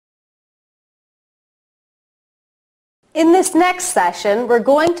In this next session, we're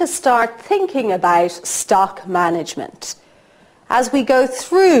going to start thinking about stock management. As we go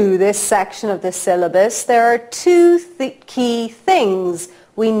through this section of the syllabus, there are two key things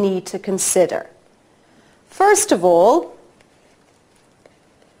we need to consider. First of all,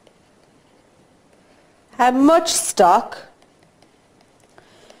 how much stock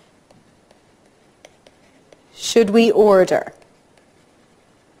should we order?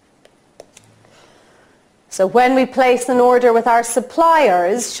 So when we place an order with our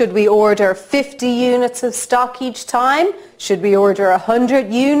suppliers, should we order 50 units of stock each time? Should we order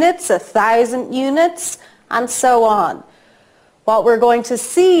 100 units, 1,000 units, and so on? What we're going to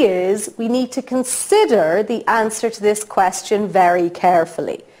see is we need to consider the answer to this question very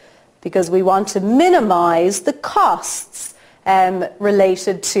carefully, because we want to minimize the costs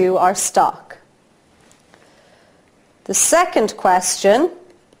related to our stock. The second question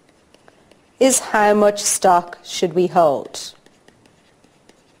is how much stock should we hold?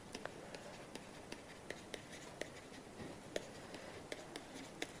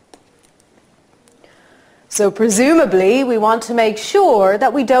 So presumably we want to make sure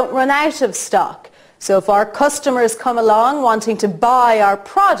that we don't run out of stock. So if our customers come along wanting to buy our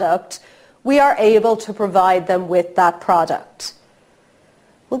product, we are able to provide them with that product.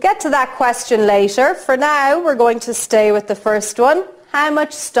 We'll get to that question later. For now, we're going to stay with the first one. How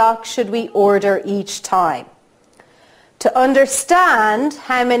much stock should we order each time? To understand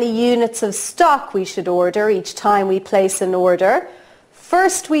how many units of stock we should order each time we place an order,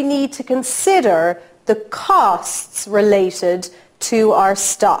 first we need to consider the costs related to our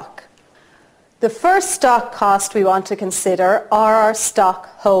stock. The first stock cost we want to consider are our stock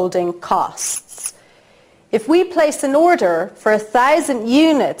holding costs. If we place an order for 1,000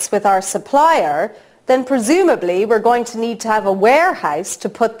 units with our supplier, then presumably we're going to need to have a warehouse to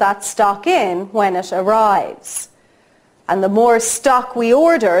put that stock in when it arrives. And the more stock we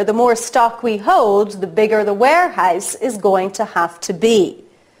order, the more stock we hold, the bigger the warehouse is going to have to be.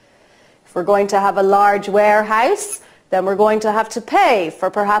 If we're going to have a large warehouse, then we're going to have to pay for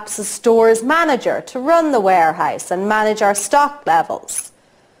perhaps a store's manager to run the warehouse and manage our stock levels.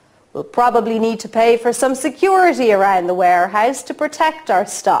 We'll probably need to pay for some security around the warehouse to protect our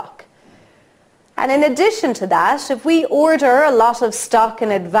stock. And in addition to that, if we order a lot of stock in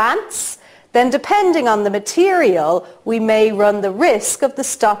advance, then depending on the material, we may run the risk of the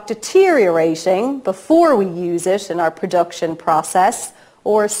stock deteriorating before we use it in our production process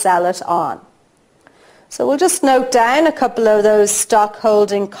or sell it on. So we'll just note down a couple of those stock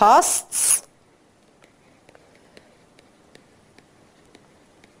holding costs.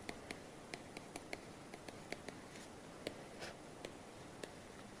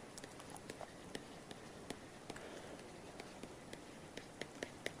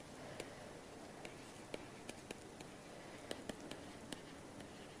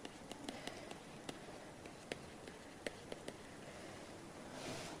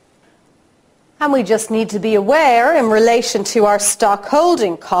 And we just need to be aware in relation to our stock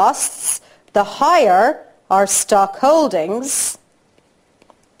holding costs, the higher our stock holdings,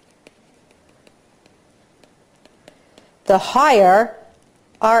 the higher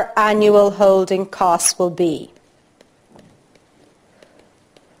our annual holding costs will be.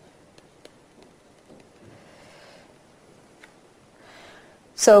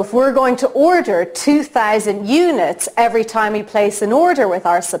 So if we're going to order 2,000 units every time we place an order with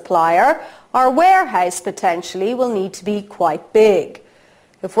our supplier, our warehouse potentially will need to be quite big.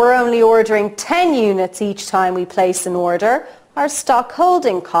 If we're only ordering 10 units each time we place an order, our stock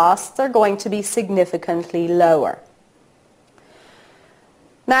holding costs are going to be significantly lower.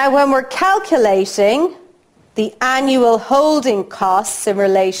 Now, when we're calculating the annual holding costs in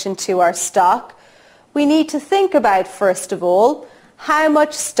relation to our stock, we need to think about, first of all, how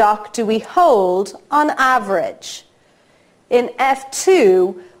much stock do we hold on average? In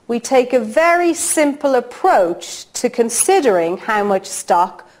F2, we take a very simple approach to considering how much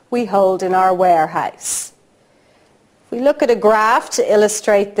stock we hold in our warehouse. If we look at a graph to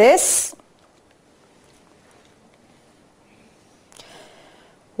illustrate this,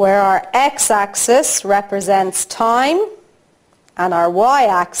 where our x-axis represents time and our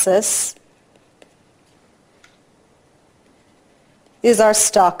y-axis is our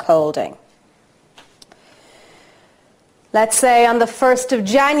stock holding. Let's say on the 1st of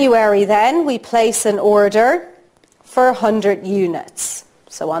January then we place an order for 100 units.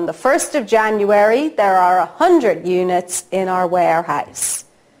 So on the 1st of January there are 100 units in our warehouse.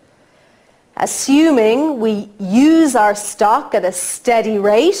 Assuming we use our stock at a steady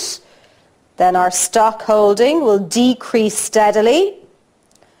rate, then our stock holding will decrease steadily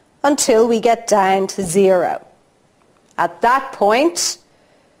until we get down to zero. At that point,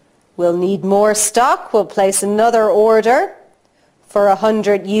 we'll need more stock. We'll place another order for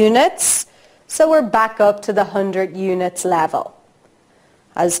 100 units. So we're back up to the 100 units level.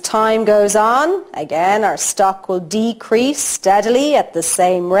 As time goes on, again, our stock will decrease steadily at the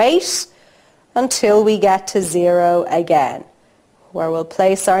same rate until we get to 0 again, where we'll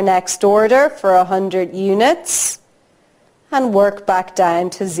place our next order for 100 units and work back down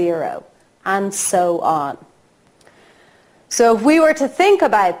to 0, and so on. So if we were to think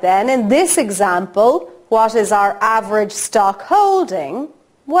about then, in this example, what is our average stock holding?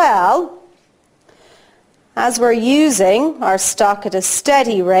 Well, as we're using our stock at a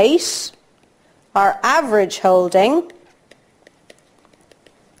steady rate, our average holding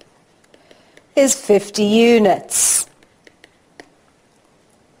is 50 units.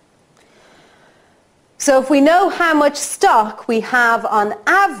 So if we know how much stock we have on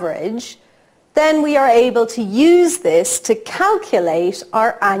average, then we are able to use this to calculate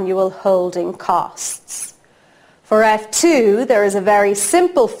our annual holding costs. For F2, there is a very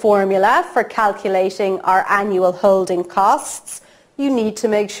simple formula for calculating our annual holding costs. You need to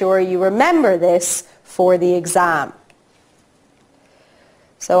make sure you remember this for the exam.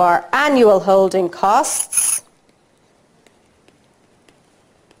 So our annual holding costs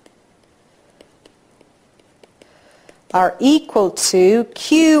are equal to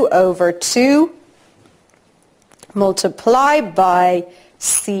Q over 2 multiplied by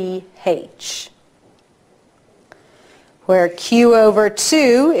CH, where Q over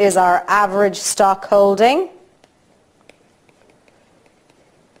 2 is our average stock holding,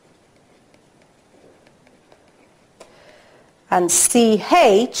 and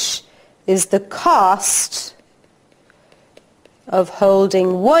CH is the cost of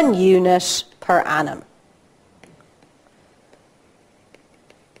holding 1 unit per annum.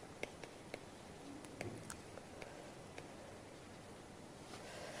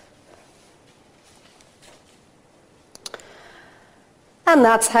 And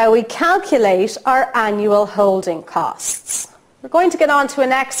that's how we calculate our annual holding costs. We're going to get on to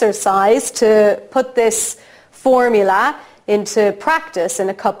an exercise to put this formula into practice in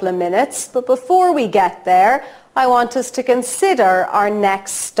a couple of minutes, but before we get there, I want us to consider our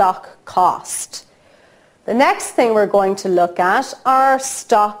next stock cost. The next thing we're going to look at are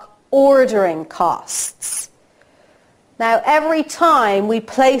stock ordering costs. Now, every time we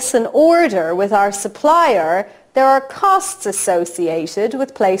place an order with our supplier, there are costs associated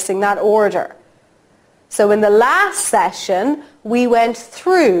with placing that order. So in the last session, we went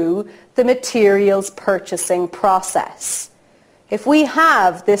through the materials purchasing process. If we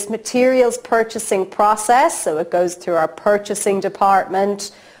have this materials purchasing process, so it goes through our purchasing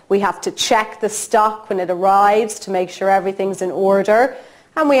department, we have to check the stock when it arrives to make sure everything's in order,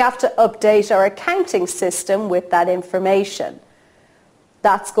 and we have to update our accounting system with that information.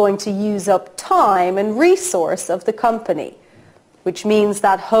 That's going to use up time and resource of the company, which means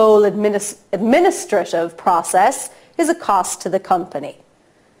that whole administrative process is a cost to the company.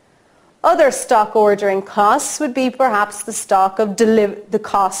 Other stock ordering costs would be perhaps the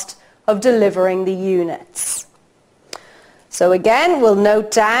cost of delivering the units. So again, we'll note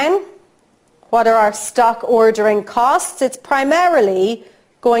down what are our stock ordering costs. It's primarily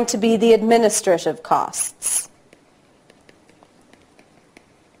going to be the administrative costs.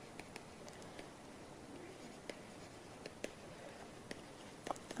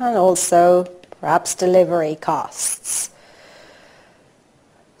 And also perhaps delivery costs.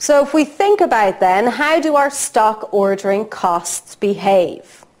 So if we think about then, how do our stock ordering costs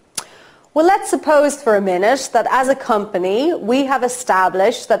behave? Well, let's suppose for a minute that as a company, we have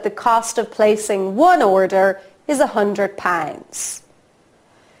established that the cost of placing one order is £100.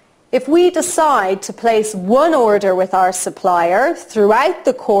 If we decide to place one order with our supplier throughout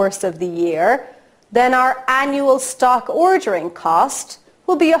the course of the year, then our annual stock ordering cost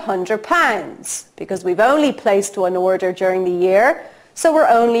will be £100 because we've only placed one order during the year, so we're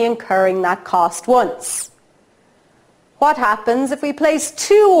only incurring that cost once. What happens if we place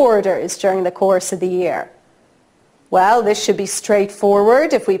 2 orders during the course of the year? Well, this should be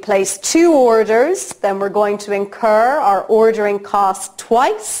straightforward. If we place 2 orders, then we're going to incur our ordering cost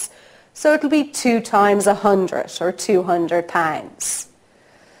twice, so it'll be 2 times 100 or £200.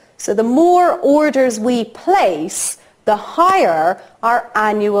 So the more orders we place, the higher our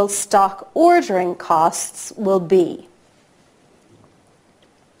annual stock ordering costs will be.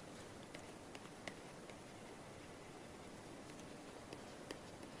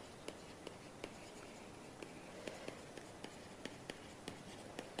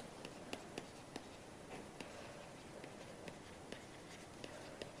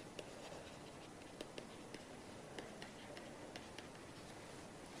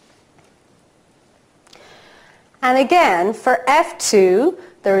 And again, for F2,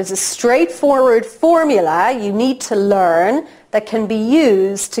 there is a straightforward formula you need to learn that can be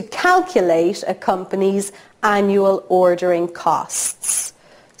used to calculate a company's annual ordering costs.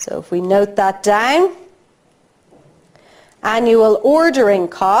 So if we note that down, annual ordering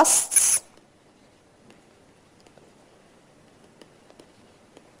costs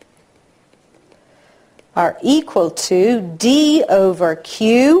are equal to D over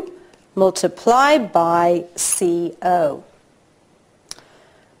Q multiplied by CO,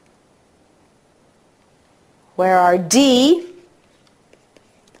 where our D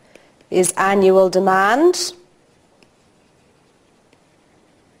is annual demand,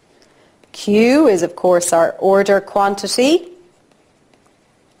 Q is of course our order quantity,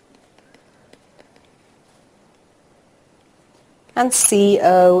 and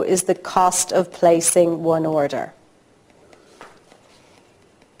CO is the cost of placing one order.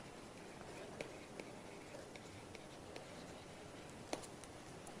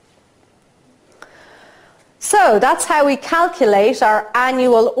 So that's how we calculate our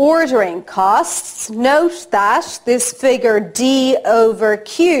annual ordering costs. Note that this figure D over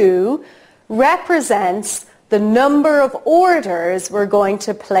Q represents the number of orders we're going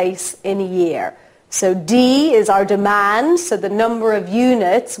to place in a year. So D is our demand, so the number of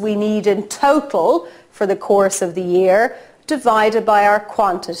units we need in total for the course of the year, divided by our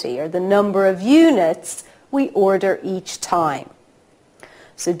quantity, or the number of units we order each time.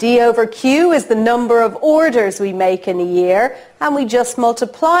 So D over Q is the number of orders we make in a year, and we just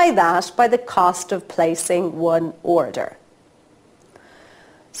multiply that by the cost of placing one order.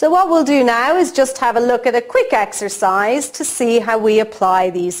 So what we'll do now is just have a look at a quick exercise to see how we apply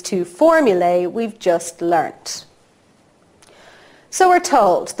these two formulae we've just learnt. So we're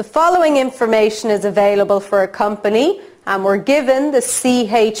told the following information is available for a company, and we're given the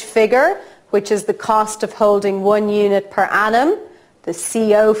CH figure, which is the cost of holding 1 unit per annum, the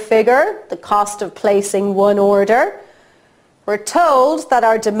CO figure, the cost of placing one order. We're told that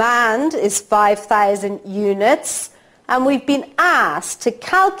our demand is 5,000 units, and we've been asked to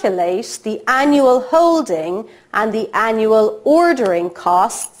calculate the annual holding and the annual ordering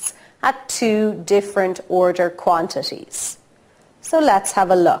costs at two different order quantities. So let's have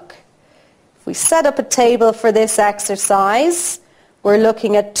a look. If we set up a table for this exercise, we're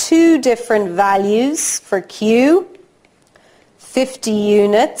looking at two different values for Q, 50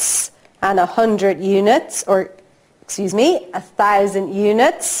 units and 100 units, or 1,000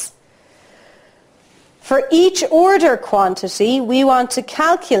 units. For each order quantity, we want to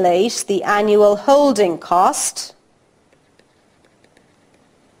calculate the annual holding cost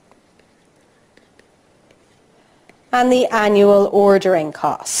and the annual ordering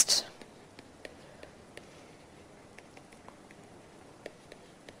cost.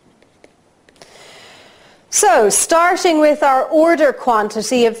 So, starting with our order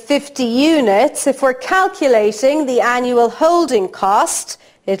quantity of 50 units, if we're calculating the annual holding cost,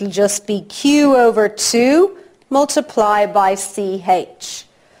 it'll just be Q over 2 multiplied by CH.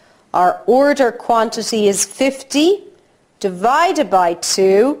 Our order quantity is 50 divided by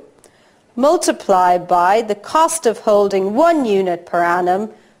 2 multiplied by the cost of holding 1 unit per annum,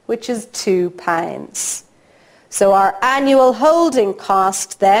 which is £2. So our annual holding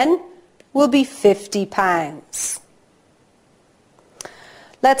cost then will be £50.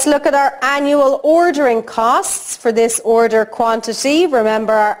 Let's look at our annual ordering costs for this order quantity.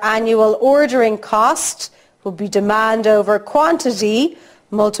 Remember, our annual ordering cost will be demand over quantity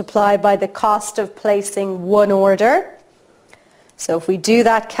multiplied by the cost of placing one order. So if we do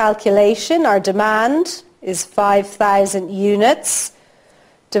that calculation, our demand is 5,000 units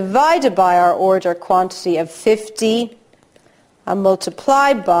divided by our order quantity of 50 and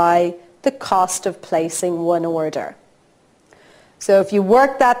multiplied by the cost of placing one order. So if you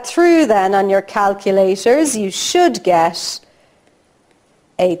work that through then on your calculators, you should get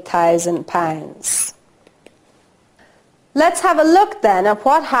 £8,000. Let's have a look then at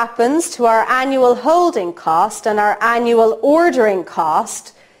what happens to our annual holding cost and our annual ordering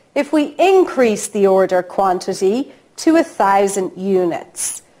cost if we increase the order quantity to 1,000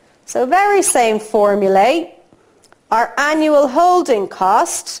 units. So very same formulae. Our annual holding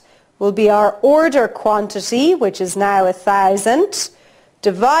cost will be our order quantity, which is now 1,000,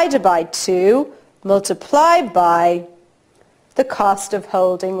 divided by 2, multiplied by the cost of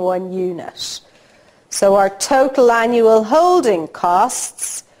holding 1 unit. So our total annual holding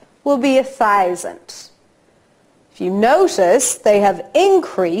costs will be 1,000. If you notice, they have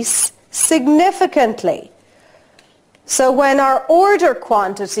increased significantly. So when our order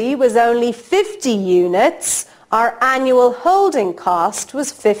quantity was only 50 units, our annual holding cost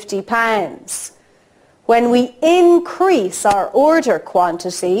was £50. When we increase our order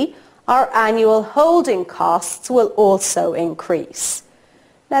quantity, our annual holding costs will also increase.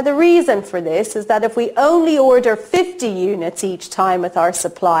 Now the reason for this is that if we only order 50 units each time with our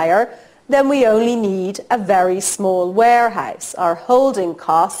supplier, then we only need a very small warehouse. Our holding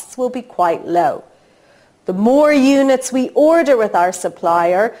costs will be quite low. The more units we order with our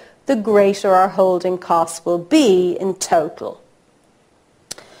supplier, the greater our holding costs will be in total.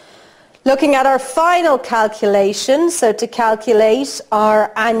 Looking at our final calculation, so to calculate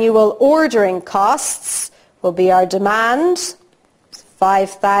our annual ordering costs will be our demand,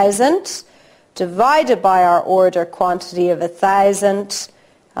 5,000, divided by our order quantity of 1,000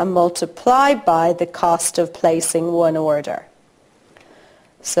 and multiplied by the cost of placing one order.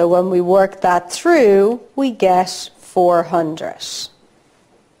 So when we work that through, we get 400.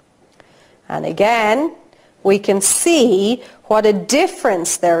 And again, we can see what a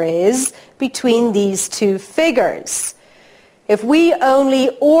difference there is between these two figures. If we only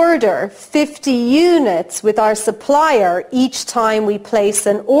order 50 units with our supplier each time we place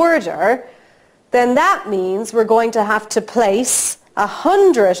an order, then that means we're going to have to place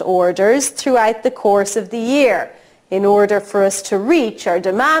 100 orders throughout the course of the year in order for us to reach our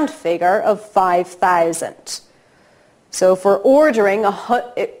demand figure of 5,000. So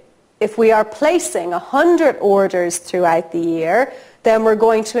if we are placing 100 orders throughout the year, then we're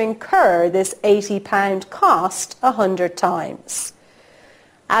going to incur this £80 cost 100 times.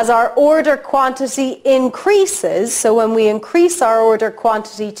 As our order quantity increases, so when we increase our order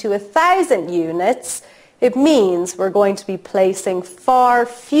quantity to 1,000 units, it means we're going to be placing far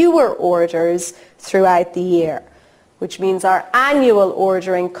fewer orders throughout the year, which means our annual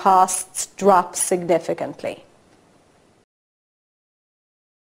ordering costs drop significantly.